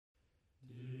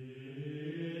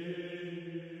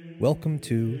Welcome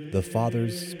to The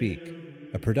Fathers Speak,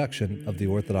 a production of the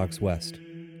Orthodox West.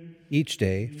 Each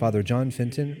day, Father John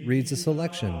Fenton reads a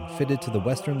selection fitted to the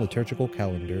Western liturgical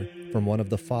calendar from one of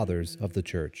the Fathers of the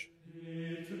Church.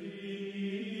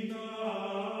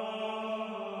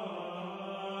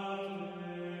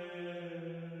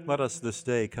 Let us this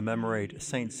day commemorate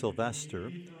St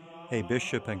Sylvester, a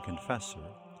bishop and confessor,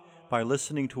 by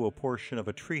listening to a portion of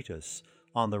a treatise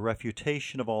on the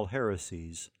refutation of all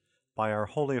heresies by our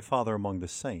Holy Father among the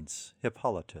saints,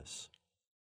 Hippolytus.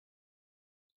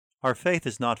 Our faith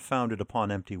is not founded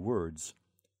upon empty words,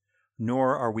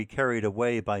 nor are we carried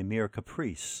away by mere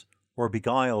caprice or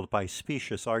beguiled by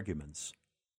specious arguments.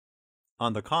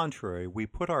 On the contrary, we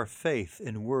put our faith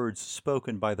in words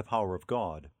spoken by the power of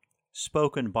God,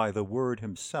 spoken by the Word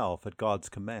Himself at God's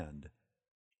command.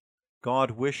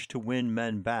 God wished to win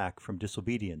men back from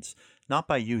disobedience, not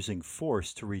by using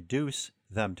force to reduce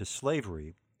them to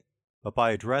slavery, but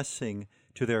by addressing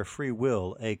to their free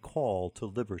will a call to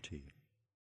liberty.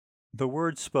 The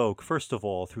Word spoke first of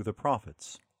all through the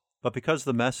prophets, but because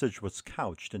the message was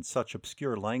couched in such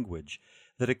obscure language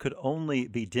that it could only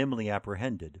be dimly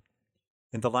apprehended,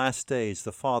 in the last days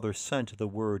the Father sent the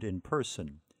Word in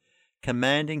person,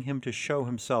 commanding Him to show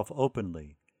Himself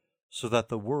openly, so that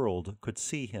the world could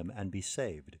see Him and be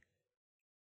saved.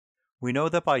 We know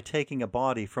that by taking a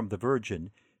body from the Virgin,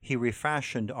 He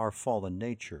refashioned our fallen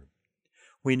nature.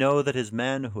 We know that His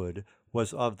manhood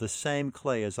was of the same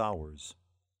clay as ours.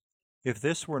 If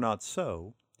this were not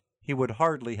so, He would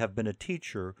hardly have been a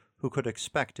teacher who could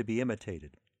expect to be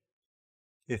imitated.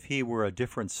 If He were a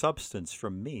different substance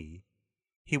from me,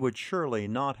 He would surely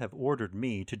not have ordered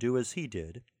me to do as He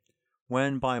did,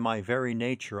 when by my very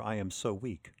nature I am so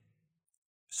weak.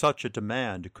 Such a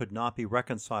demand could not be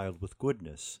reconciled with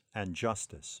goodness and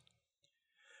justice.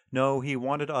 No, He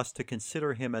wanted us to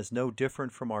consider Him as no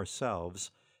different from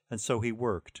ourselves, and so He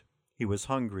worked. He was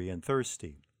hungry and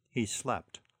thirsty. He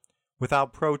slept.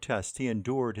 Without protest He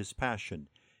endured His passion.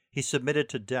 He submitted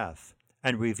to death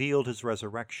and revealed His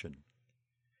resurrection.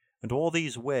 In all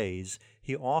these ways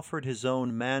He offered His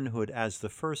own manhood as the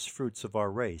first fruits of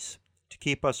our race, to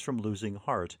keep us from losing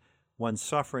heart when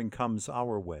suffering comes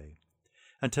our way,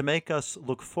 and to make us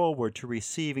look forward to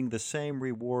receiving the same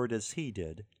reward as He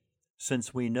did,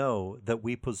 since we know that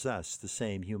we possess the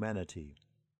same humanity.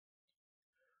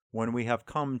 When we have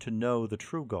come to know the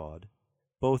true God,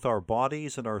 both our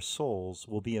bodies and our souls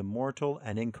will be immortal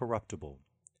and incorruptible.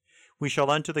 We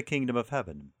shall enter the kingdom of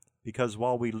heaven, because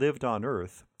while we lived on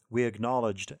earth, we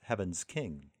acknowledged heaven's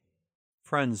King.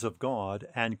 Friends of God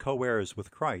and co-heirs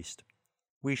with Christ,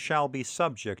 we shall be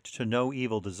subject to no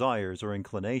evil desires or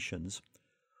inclinations,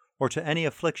 or to any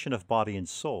affliction of body and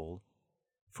soul,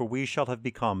 for we shall have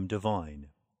become divine.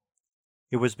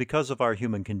 It was because of our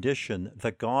human condition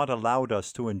that God allowed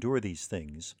us to endure these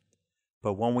things,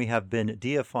 but when we have been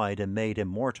deified and made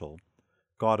immortal,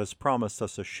 God has promised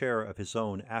us a share of His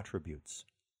own attributes.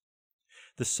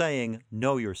 The saying,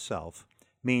 "Know yourself,"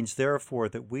 means therefore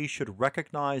that we should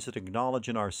recognize and acknowledge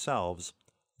in ourselves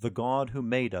the God who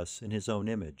made us in His own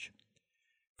image.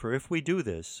 For if we do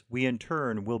this, we in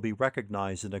turn will be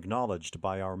recognized and acknowledged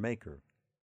by our Maker.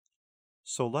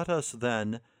 So let us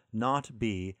then not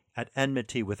be at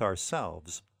enmity with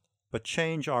ourselves, but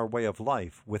change our way of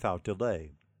life without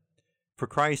delay. For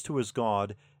Christ, who is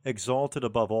God, exalted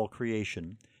above all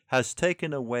creation, has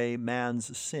taken away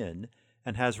man's sin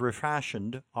and has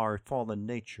refashioned our fallen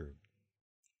nature.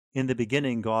 In the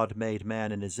beginning God made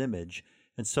man in His image,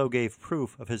 and so gave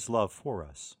proof of His love for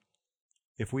us.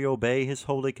 If we obey His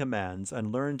holy commands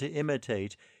and learn to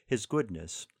imitate His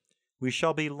goodness, we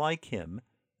shall be like Him,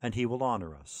 and He will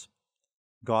honor us.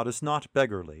 God is not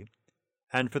beggarly,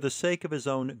 and for the sake of His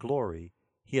own glory,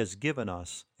 He has given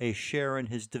us a share in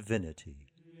His divinity.